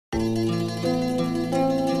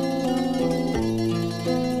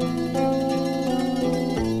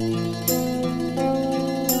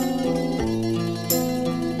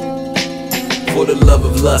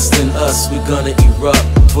lust in us, we gonna erupt.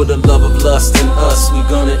 For the love of lust in us, we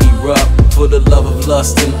gonna erupt. For the love of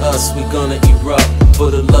lust in us, we gonna erupt. For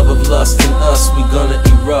the love of lust in us, we gonna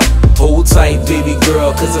erupt. Hold tight, baby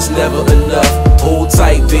girl, cause it's never enough. Hold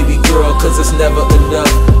tight, baby girl, cause it's never enough.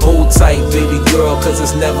 Hold tight, baby girl, cause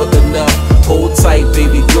it's never enough. Hold tight,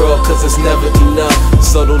 baby girl, cause it's never enough.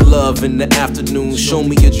 Subtle love in the afternoon, show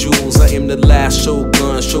me your jewels. I am the last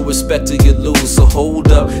shogun, show respect to you lose. So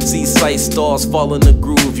hold up, see sight stars fall in the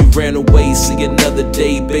groove. You ran away, see another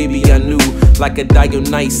day, baby I knew. Like a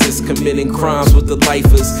Dionysus, committing crimes with the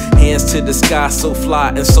lifers. Hands to the sky, so fly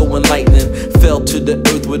and so enlightening. Fell to the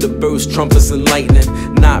earth with a burst, trumpets and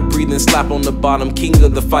lightning. Not breathing, slap on the bottom, king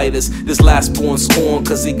of the fighters. This last born scorn,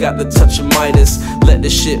 cause he got the touch of Midas. Let the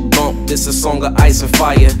shit bump, this a song of ice and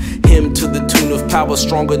fire. Him to the tune of power,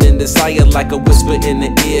 stronger than desire. Like a whisper in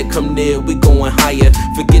the ear, come near, we going higher.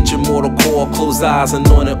 Forget your mortal core, close eyes,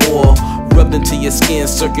 anointed oil. Rubbed into your skin,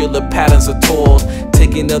 circular patterns are tall.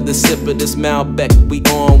 Taking another sip of this Malbec, we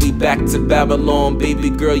on, we back to Babylon. Baby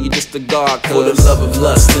girl, you just a god. For the love of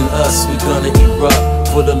lust in us, we gonna erupt.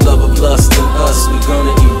 For the love of lust in us, we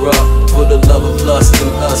gonna erupt. For the love of lust in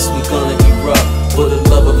us, we gonna erupt. For the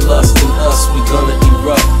love of lust in us, we gonna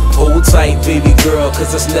erupt. Hold tight, baby girl,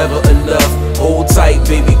 cause it's never enough. Hold tight,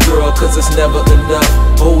 baby girl, cause it's never enough.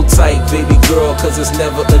 Hold tight, baby girl, cause it's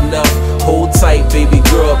never enough. Hold tight, baby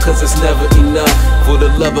girl, cause it's never enough. For the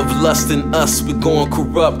love of lust in us, we gon'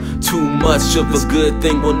 corrupt. Too much of a good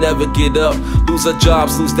thing, we'll never get up. Lose our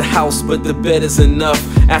jobs, lose the house, but the bed is enough.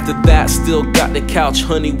 After that, still got the couch,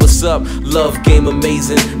 honey, what's up? Love game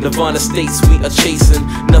amazing, Nirvana states we are chasing.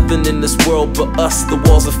 Nothing in this world but us, the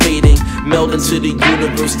walls are fading. Meld into the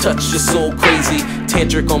universe, touch your soul crazy.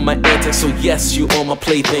 Tantric on my antics, so yes, you are my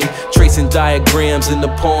plaything. Tracing diagrams in the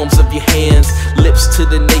palms of your hands. Lips to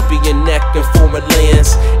the nape of your neck and form a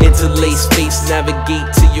lance. Interlace face, navigate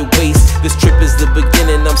to your waist. This trip is the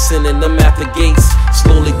beginning, I'm sinning, I'm at the gates.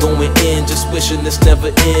 Slowly going in, just wishing this never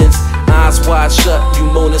ends. Eyes wide shut, you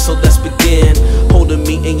moaning, so let's begin. Holding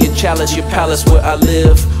me in your chalice, your palace where I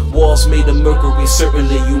live. Walls made of mercury,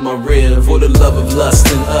 certainly you my rib. For the love of lust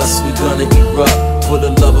in us, we gonna erupt. For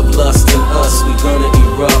the love of lust in us, we gonna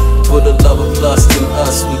erupt. For the love of lust in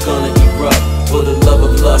us, we gonna erupt. For the love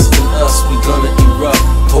of lust in us, we gonna erupt.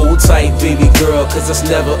 Hold tight, baby girl, cause it's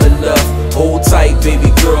never enough. Hold tight,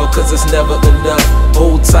 baby girl, cause it's never enough.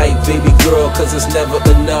 Hold tight, baby girl, cause it's never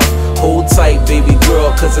enough. Hold tight, baby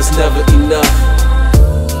girl, cause it's never enough.